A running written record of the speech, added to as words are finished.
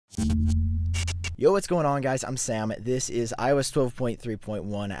Yo, what's going on, guys? I'm Sam. This is iOS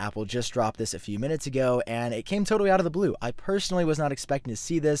 12.3.1. Apple just dropped this a few minutes ago, and it came totally out of the blue. I personally was not expecting to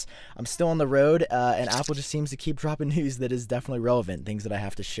see this. I'm still on the road, and Apple just seems to keep dropping news that is definitely relevant, things that I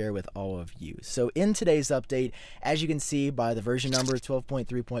have to share with all of you. So in today's update, as you can see by the version number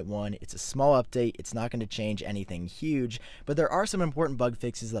 12.3.1, it's a small update. It's not going to change anything huge, but there are some important bug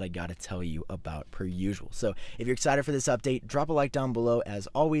fixes that I got to tell you about per usual. So if you're excited for this update, drop a like down below. As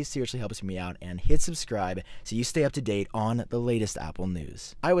always, seriously helps me out, and hit subscribe so you stay up to date on the latest Apple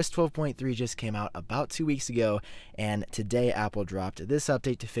news. iOS 12.3 just came out about 2 weeks ago, and today Apple dropped this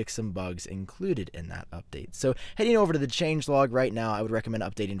update to fix some bugs included in that update. So heading over to the changelog right now, I would recommend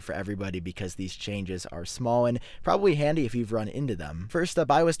updating for everybody because these changes are small and probably handy if you've run into them. First up,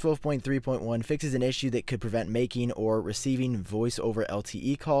 iOS 12.3.1 fixes an issue that could prevent making or receiving voice over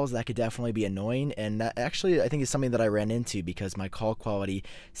LTE calls. That could definitely be annoying, and that actually I think is something that I ran into because my call quality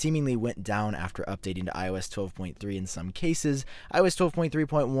seemingly went down after updating to iOS 12.3 in some cases. iOS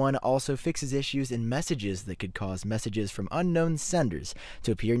 12.3.1 also fixes issues in messages that could cause messages from unknown senders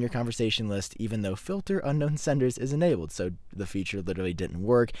to appear in your conversation list even though filter unknown senders is enabled, so the feature literally didn't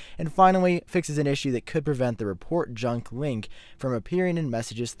work. And finally, fixes an issue that could prevent the report junk link from appearing in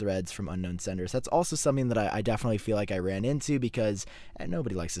messages threads from unknown senders. That's also something that I definitely feel like I ran into because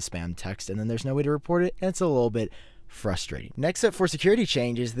nobody likes to spam text and then there's no way to report it, and it's a little bit frustrating. Next up for security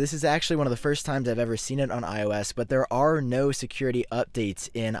changes, this is actually one of the first times I've ever seen it on iOS, but there are no security updates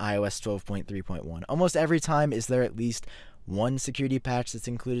in iOS 12.3.1. Almost every time is there at least one security patch that's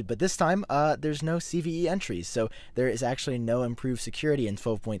included, but this time there's no CVE entries, so there is actually no improved security in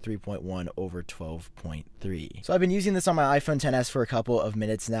 12.3.1 over 12.3. So I've been using this on my iPhone XS for a couple of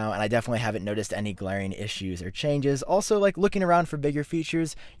minutes now, and I definitely haven't noticed any glaring issues or changes. Also, like looking around for bigger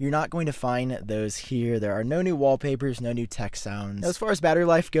features, you're not going to find those here. There are no new wallpapers, no new text sounds. Now, as far as battery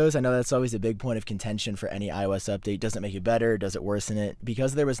life goes, I know that's always a big point of contention for any iOS update. Does it make it better? Does it worsen it?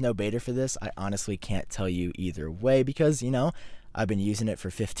 Because there was no beta for this, I honestly can't tell you either way because, you know, I've been using it for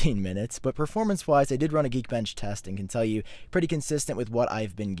 15 minutes, but performance-wise, I did run a Geekbench test and can tell you pretty consistent with what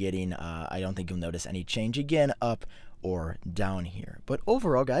I've been getting. I don't think you'll notice any change again up or down here. But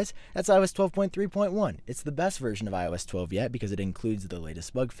overall, guys, that's iOS 12.3.1. It's the best version of iOS 12 yet because it includes the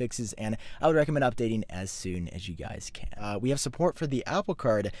latest bug fixes, and I would recommend updating as soon as you guys can. We have support for the Apple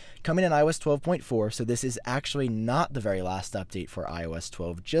Card coming in iOS 12.4, so this is actually not the very last update for iOS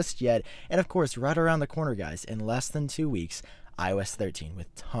 12 just yet. And of course, right around the corner, guys, in less than 2 weeks, iOS 13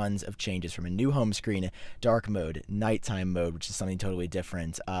 with tons of changes from a new home screen, dark mode, nighttime mode, which is something totally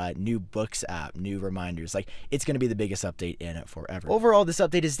different, new books app, new reminders. Like, it's going to be the biggest update in forever. Overall, this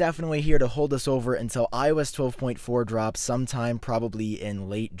update is definitely here to hold us over until iOS 12.4 drops sometime probably in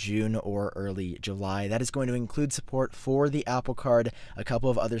late June or early July. That is going to include support for the Apple Card, a couple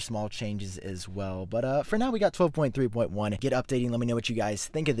of other small changes as well. But for now, we got 12.3.1. Get updating. Let me know what you guys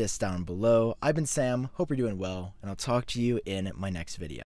think of this down below. I've been Sam. Hope you're doing well, and I'll talk to you in my next video.